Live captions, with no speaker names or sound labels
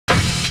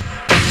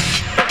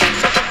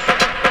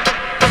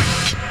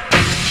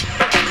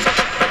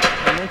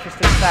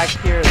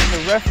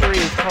referee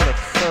is called a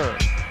sir,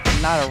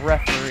 not a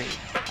referee.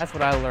 That's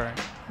what I learned.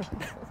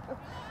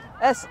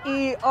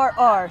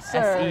 S-E-R-R,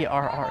 sir.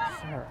 S-E-R-R,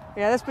 sir.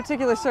 Yeah, this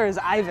particular sir is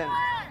Ivan.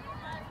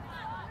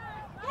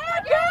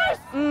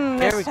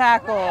 Nice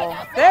tackle.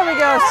 There we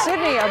go,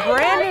 Sydney, a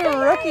brand new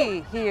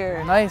rookie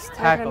here. Nice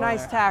tackle. A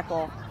nice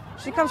tackle.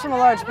 She comes from a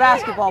large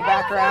basketball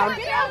background.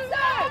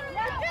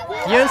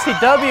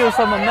 UNCW with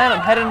some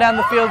momentum heading down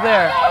the field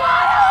there.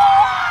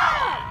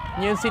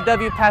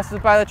 UNCW passes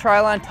by the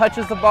try line,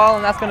 touches the ball,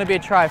 and that's going to be a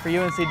try for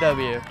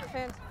UNCW.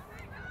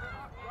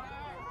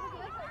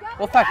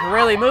 Wolfpack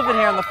really moving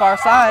here on the far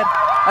side.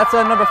 That's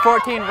number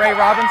 14, Ray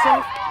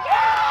Robinson.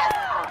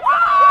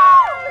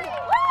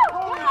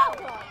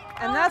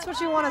 And that's what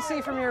you want to see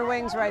from your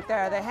wings right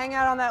there. They hang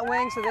out on that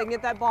wing so they can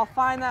get that ball,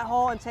 find that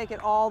hole, and take it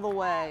all the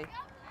way.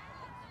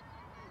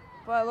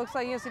 But it looks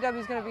like UNCW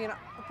is going to be an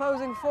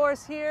opposing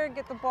force here.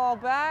 Get the ball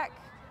back.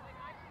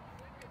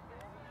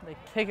 They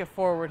kick it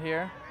forward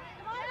here.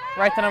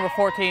 Right to number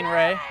 14,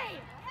 Ray.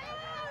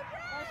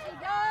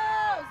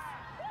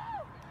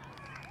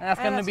 And that's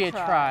going to be a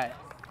try.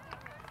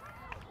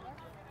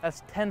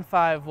 That's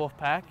 10-5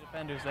 Wolfpack.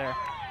 Defenders there.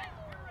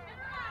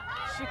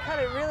 She cut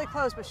it really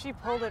close, but she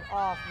pulled it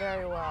off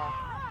very well.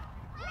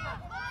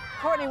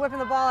 Courtney whipping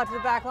the ball out to the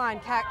back line,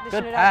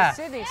 dishing it out to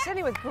Sydney.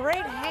 Sydney with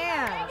great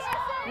hands,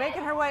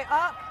 making her way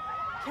up.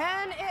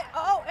 Can it?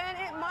 Oh, and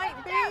it might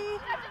be.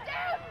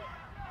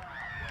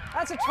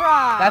 That's a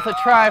try. That's a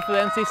try for the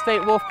NC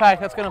State Wolfpack.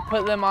 That's going to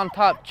put them on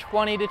top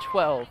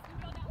 20-12.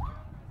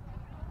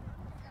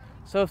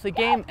 So if the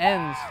game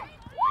ends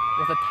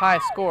with a tie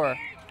score,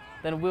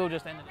 then we'll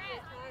just end it.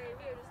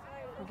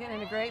 We're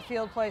getting a great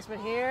field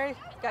placement here.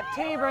 Got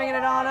T bringing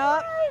it on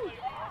up.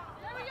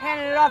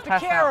 Handing it off to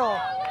Carroll.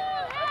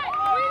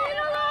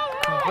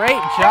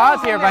 Great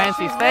job here by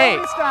NC State.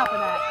 Really stopping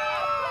that.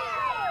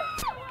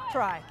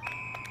 Try.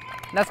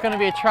 And that's going to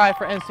be a try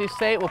for NC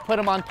State. We'll put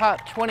them on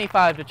top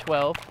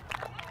 25-12.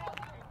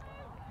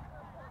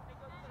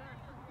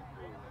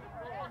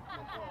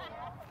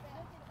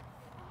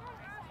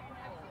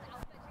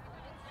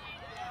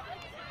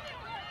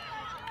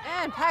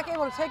 And Pack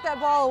able to take that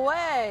ball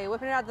away,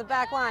 whipping it out to the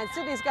back line.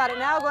 Sydney's got it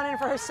now, going in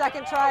for her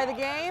second try of the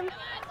game.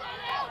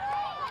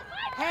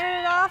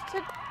 Handing it off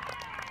to...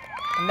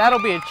 And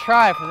that'll be a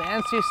try for the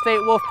NC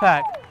State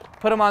Wolfpack.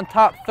 Put them on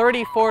top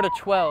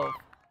 34-12.